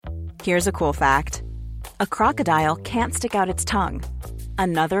Here's a cool fact. A crocodile can't stick out its tongue.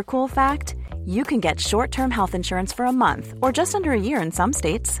 Another cool fact, you can get short-term health insurance for a month or just under a year in some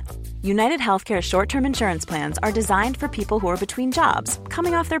states. United Healthcare short-term insurance plans are designed for people who are between jobs,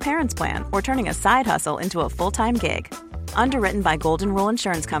 coming off their parents' plan, or turning a side hustle into a full-time gig. Underwritten by Golden Rule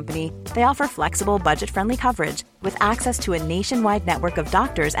Insurance Company, they offer flexible, budget-friendly coverage with access to a nationwide network of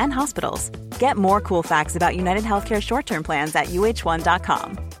doctors and hospitals. Get more cool facts about United Healthcare short-term plans at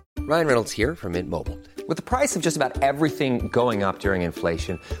uh1.com. Ryan Reynolds here from Mint Mobile. With the price of just about everything going up during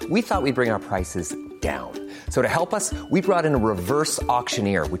inflation, we thought we'd bring our prices down. So to help us, we brought in a reverse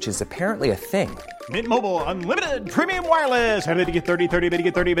auctioneer, which is apparently a thing. Mint Mobile Unlimited Premium Wireless. How to get 30, 30, bit to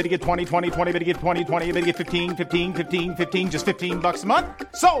get 30, bit to get 20, 20, 20, bit to get 20, 20, bit to get 15, 15, 15, 15, just $15 a month?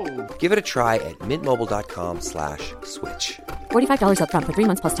 Sold! Give it a try at mintmobile.com/switch. $45 up front for 3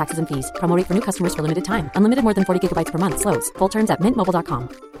 months plus taxes and fees. Promo rate for new customers for limited time. Unlimited more than 40 gigabytes per month. Slows full terms at mintmobile.com.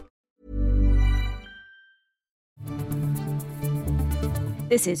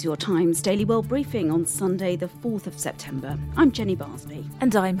 This is your Times Daily World Briefing on Sunday, the 4th of September. I'm Jenny Barsby.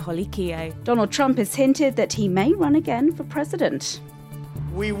 And I'm Holly Keogh. Donald Trump has hinted that he may run again for president.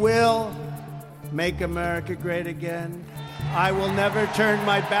 We will make America great again. I will never turn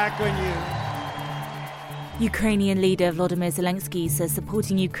my back on you. Ukrainian leader Volodymyr Zelensky says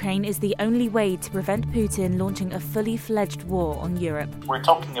supporting Ukraine is the only way to prevent Putin launching a fully fledged war on Europe. We're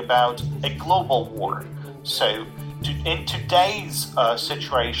talking about a global war. So in today's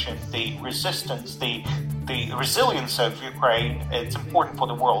situation, the resistance, the resilience of Ukraine, it's important for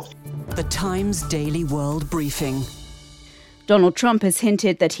the world. The Times Daily World Briefing. Donald Trump has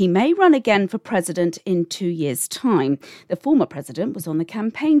hinted that he may run again for president in 2 years' time. The former president was on the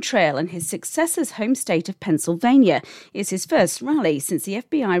campaign trail, and his successor's home state of Pennsylvania is his first rally since the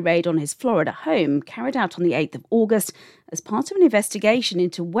FBI raid on his Florida home carried out on the 8th of August as part of an investigation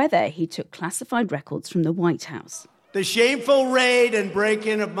into whether he took classified records from the White House. The shameful raid and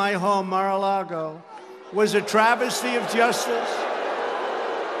break-in of my home, Mar-a-Lago, was a travesty of justice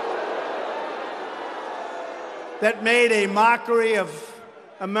that made a mockery of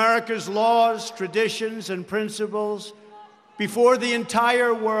America's laws, traditions, and principles before the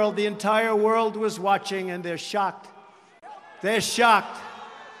entire world. The entire world was watching, and they're shocked. They're shocked.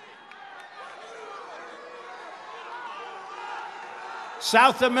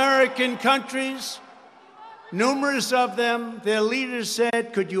 South American countries, numerous of them, their leaders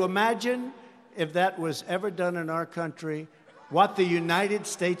said, could you imagine if that was ever done in our country, what the United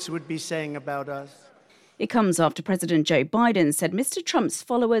States would be saying about us? It comes after President Joe Biden said Mr. Trump's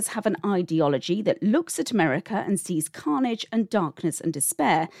followers have an ideology that looks at America and sees carnage and darkness and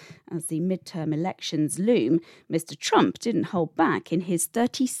despair. As the midterm elections loom, Mr. Trump didn't hold back in his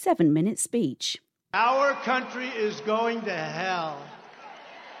 37-minute speech. Our country is going to hell.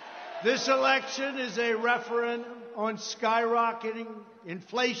 This election is a referendum on skyrocketing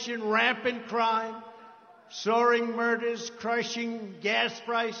inflation, rampant crime, soaring murders, crushing gas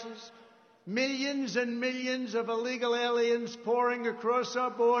prices, millions and millions of illegal aliens pouring across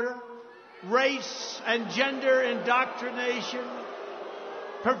our border, race and gender indoctrination,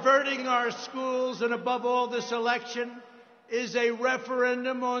 perverting our schools, and above all, this election is a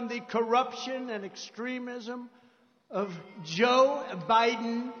referendum on the corruption and extremism of Joe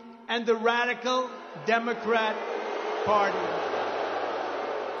Biden and the radical Democrat Party.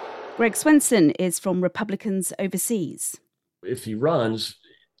 Greg Swenson is from Republicans Overseas. If he runs,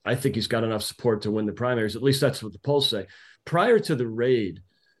 I think he's got enough support to win the primaries. At least that's what the polls say. Prior to the raid,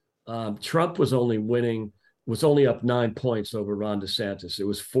 Trump was only up 9 points over Ron DeSantis. It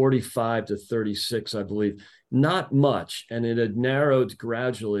was 45-36, I believe. Not much, and it had narrowed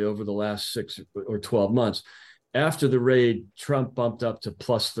gradually over the last 6 or 12 months. After the raid, Trump bumped up to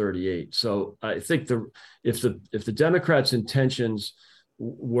plus 38. So I think if the Democrats' intentions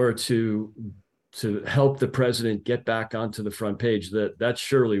were to help the president get back onto the front page, that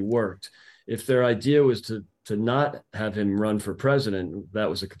surely worked. If their idea was to not have him run for president, that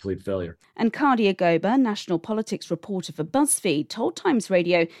was a complete failure. And Kadia Gober, national politics reporter for BuzzFeed, told Times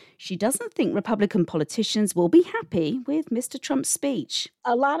Radio she doesn't think Republican politicians will be happy with Mr. Trump's speech.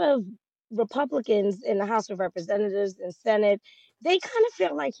 A lot of Republicans in the House of Representatives and Senate, they kind of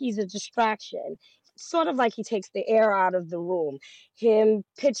feel like he's a distraction. Sort of like he takes the air out of the room. Him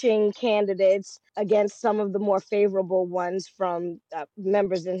pitching candidates against some of the more favorable ones from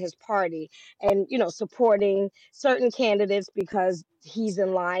members in his party, and supporting certain candidates because he's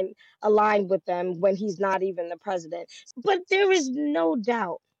aligned with them when he's not even the president. But there is no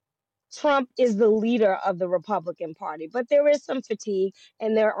doubt Trump is the leader of the Republican Party, but there is some fatigue,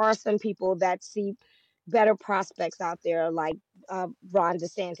 and there are some people that see better prospects out there, like Ron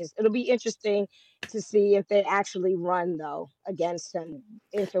DeSantis. It'll be interesting to see if they actually run, though, against him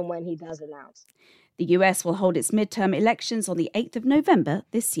if and when he does announce. The US will hold its midterm elections on the 8th of November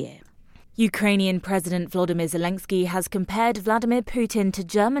this year. Ukrainian President Volodymyr Zelensky has compared Vladimir Putin to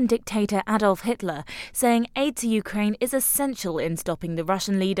German dictator Adolf Hitler, saying aid to Ukraine is essential in stopping the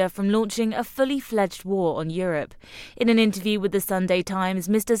Russian leader from launching a fully fledged war on Europe. In an interview with the Sunday Times,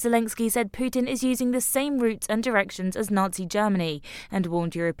 Mr. Zelensky said Putin is using the same routes and directions as Nazi Germany and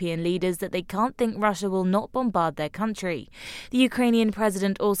warned European leaders that they can't think Russia will not bombard their country. The Ukrainian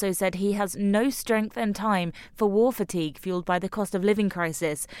president also said he has no strength and time for war fatigue fueled by the cost of living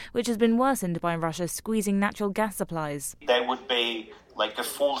crisis, which has been worsened by Russia squeezing natural gas supplies. There would be like a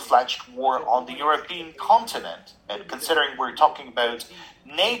full-fledged war on the European continent. And considering we're talking about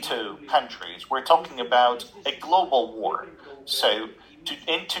NATO countries, we're talking about a global war. So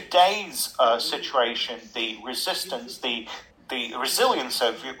in today's situation, the resistance, the resilience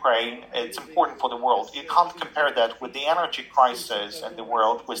of Ukraine, it's important for the world. You can't compare that with the energy crisis in the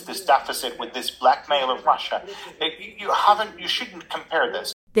world, with this deficit, with this blackmail of Russia. You shouldn't compare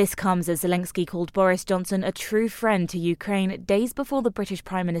this. This comes as Zelensky called Boris Johnson a true friend to Ukraine days before the British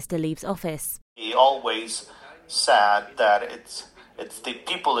Prime Minister leaves office. He always said that it's the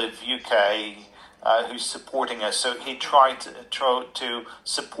people of UK who's supporting us. So he tried to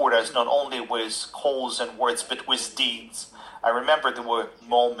support us not only with calls and words, but with deeds. I remember there were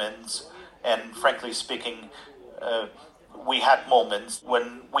moments, and frankly speaking, we had moments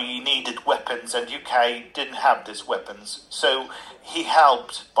when we needed weapons and UK didn't have these weapons. So he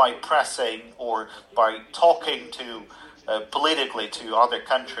helped by pressing or by talking to politically to other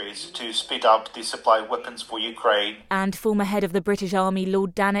countries to speed up the supply of weapons for Ukraine. And former head of the British Army,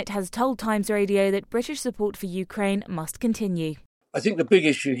 Lord Dannatt, has told Times Radio that British support for Ukraine must continue. I think the big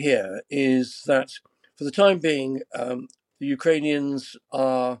issue here is that for the time being, the Ukrainians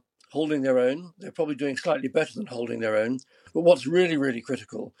are holding their own. They're probably doing slightly better than holding their own. But what's really, really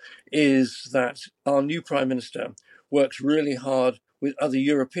critical is that our new Prime Minister works really hard with other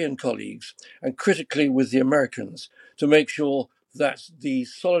European colleagues and critically with the Americans to make sure that the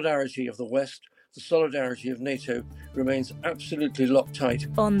solidarity of the West, the solidarity of NATO remains absolutely locked tight.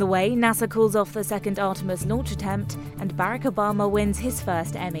 On the way, NASA calls off the second Artemis launch attempt and Barack Obama wins his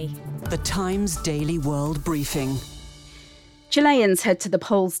first Emmy. The Times Daily World Briefing. Chileans head to the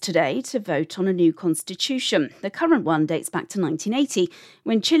polls today to vote on a new constitution. The current one dates back to 1980,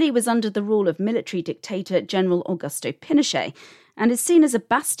 when Chile was under the rule of military dictator General Augusto Pinochet, and is seen as a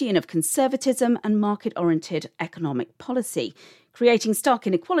bastion of conservatism and market-oriented economic policy, creating stark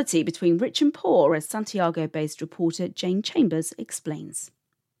inequality between rich and poor, as Santiago-based reporter Jane Chambers explains.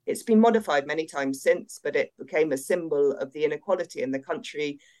 It's been modified many times since, but it became a symbol of the inequality in the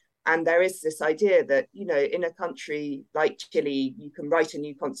country. And there is this idea that, you know, in a country like Chile, you can write a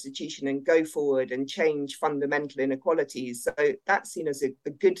new constitution and go forward and change fundamental inequalities. So that's seen as a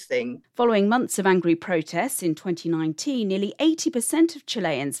good thing. Following months of angry protests in 2019, nearly 80% of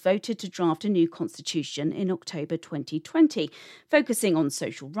Chileans voted to draft a new constitution in October 2020, focusing on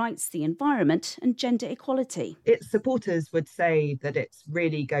social rights, the environment and gender equality. Its supporters would say that it's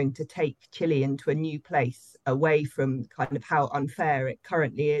really going to take Chile into a new place, away from kind of how unfair it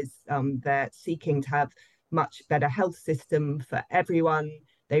currently is. They're seeking to have much better health system for everyone.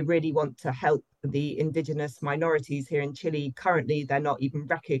 They really want to help the indigenous minorities here in Chile. Currently, they're not even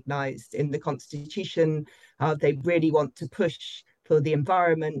recognised in the constitution. They really want to push for the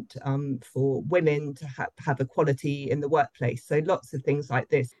environment, for women to have equality in the workplace. So lots of things like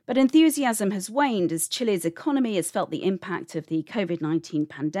this. But enthusiasm has waned as Chile's economy has felt the impact of the COVID-19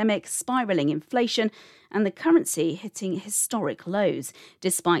 pandemic, spiralling inflation and the currency hitting historic lows.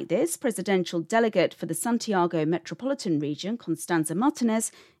 Despite this, presidential delegate for the Santiago metropolitan region, Constanza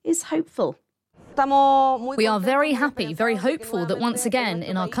Martinez, is hopeful. We are very happy, very hopeful that once again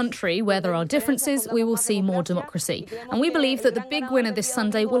in our country where there are differences, we will see more democracy. And we believe that the big winner this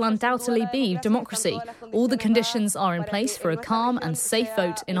Sunday will undoubtedly be democracy. All the conditions are in place for a calm and safe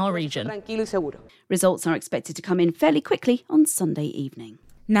vote in our region. Results are expected to come in fairly quickly on Sunday evening.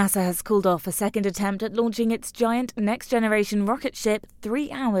 NASA has called off a second attempt at launching its giant next-generation rocket ship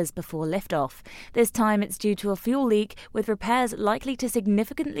 3 hours before liftoff. This time it's due to a fuel leak, with repairs likely to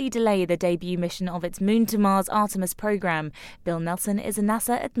significantly delay the debut mission of its Moon-to-Mars Artemis program. Bill Nelson is a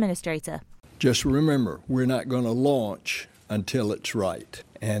NASA administrator. Just remember, we're not going to launch until it's right.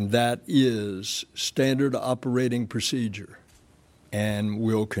 And that is standard operating procedure, and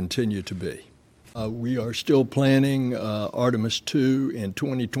will continue to be. We are still planning Artemis 2 in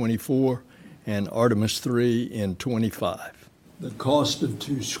 2024 and Artemis 3 in 25. The cost of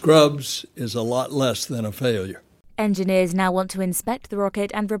 2 scrubs is a lot less than a failure. Engineers now want to inspect the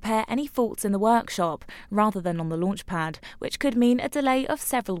rocket and repair any faults in the workshop, rather than on the launch pad, which could mean a delay of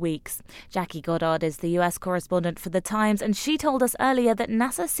several weeks. Jackie Goddard is the US correspondent for The Times, and she told us earlier that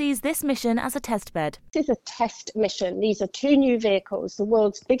NASA sees this mission as a test bed. This is a test mission. These are two new vehicles, the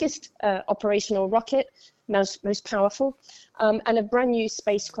world's biggest operational rocket, most powerful, and a brand new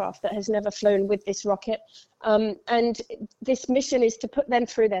spacecraft that has never flown with this rocket. And this mission is to put them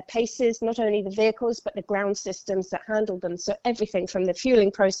through their paces, not only the vehicles, but the ground systems that handle them. So everything from the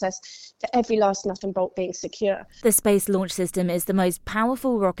fueling process to every last nut and bolt being secure. The Space Launch System is the most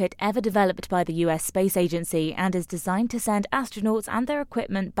powerful rocket ever developed by the US Space Agency and is designed to send astronauts and their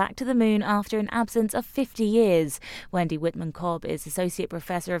equipment back to the moon after an absence of 50 years. Wendy Whitman-Cobb is Associate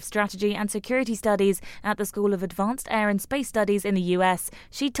Professor of Strategy and Security Studies at the School of Advanced Air and Space Studies in the US.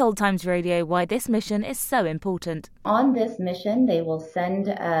 She told Times Radio why this mission is so important. On this mission, they will send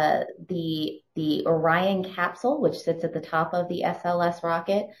the Orion capsule, which sits at the top of the SLS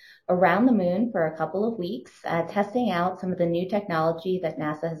rocket, around the moon for a couple of weeks, testing out some of the new technology that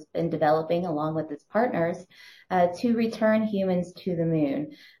NASA has been developing along with its partners to return humans to the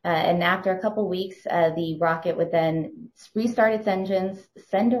moon. And after a couple of weeks, the rocket would then restart its engines,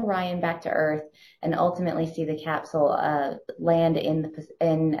 send Orion back to Earth, and ultimately see the capsule land in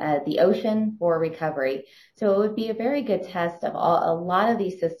the ocean for recovery. So it would be a very good test of a lot of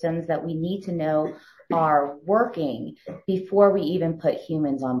these systems that we need to know are working before we even put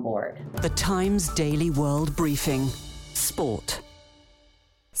humans on board. The Times Daily World Briefing. Sport.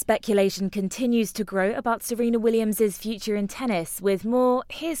 Speculation continues to grow about Serena Williams' future in tennis. With more,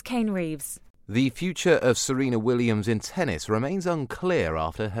 here's Kane Reeves. The future of Serena Williams in tennis remains unclear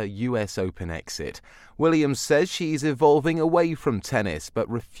after her US Open exit. Williams says she's evolving away from tennis, but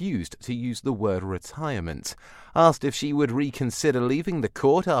refused to use the word retirement. Asked if she would reconsider leaving the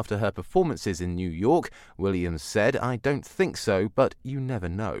court after her performances in New York, Williams said, "I don't think so, but you never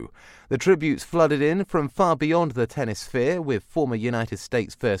know." The tributes flooded in from far beyond the tennis sphere, with former United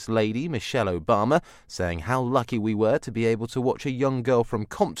States First Lady Michelle Obama saying how lucky we were to be able to watch a young girl from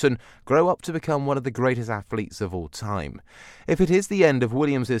Compton grow up to become one of the greatest athletes of all time. If it is the end of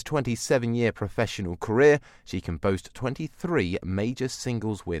Williams' 27-year professional career, she can boast 23 major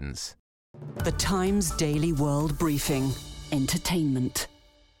singles wins. The Times Daily World Briefing. Entertainment.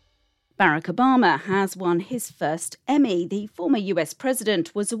 Barack Obama has won his first Emmy. The former US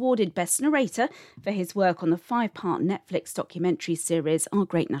president was awarded Best Narrator for his work on the 5-part Netflix documentary series Our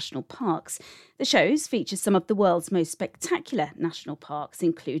Great National Parks. The shows feature some of the world's most spectacular national parks,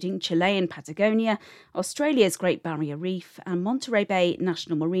 including Chilean Patagonia, Australia's Great Barrier Reef, and Monterey Bay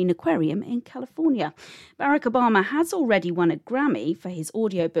National Marine Aquarium in California. Barack Obama has already won a Grammy for his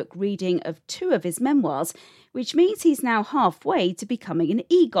audiobook reading of 2 of his memoirs, which means he's now halfway to becoming an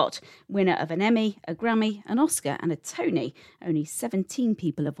EGOT, winner of an Emmy, a Grammy, an Oscar and a Tony. Only 17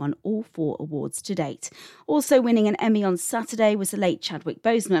 people have won all 4 awards to date. Also winning an Emmy on Saturday was the late Chadwick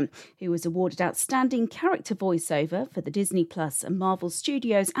Boseman, who was awarded Outstanding Character Voiceover for the Disney Plus and Marvel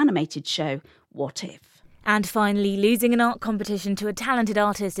Studios animated show What If? And finally, losing an art competition to a talented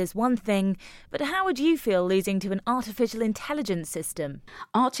artist is one thing, but how would you feel losing to an artificial intelligence system?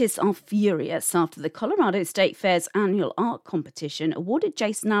 Artists are furious after the Colorado State Fair's annual art competition awarded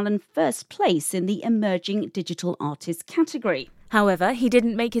Jason Allen first place in the Emerging Digital Artist category. However, he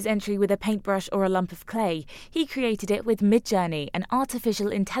didn't make his entry with a paintbrush or a lump of clay. He created it with Midjourney, an artificial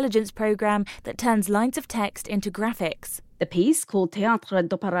intelligence program that turns lines of text into graphics. The piece, called Théâtre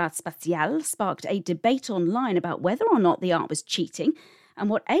d'Opéra Spatial, sparked a debate online about whether or not the art was cheating and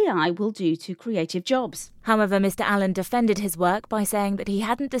what AI will do to creative jobs. However, Mr. Allen defended his work by saying that he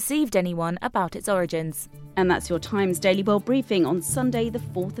hadn't deceived anyone about its origins. And that's your Times Daily World Briefing on Sunday, the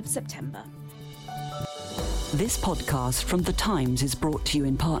 4th of September. This podcast from The Times is brought to you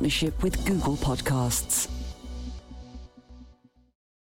in partnership with Google Podcasts.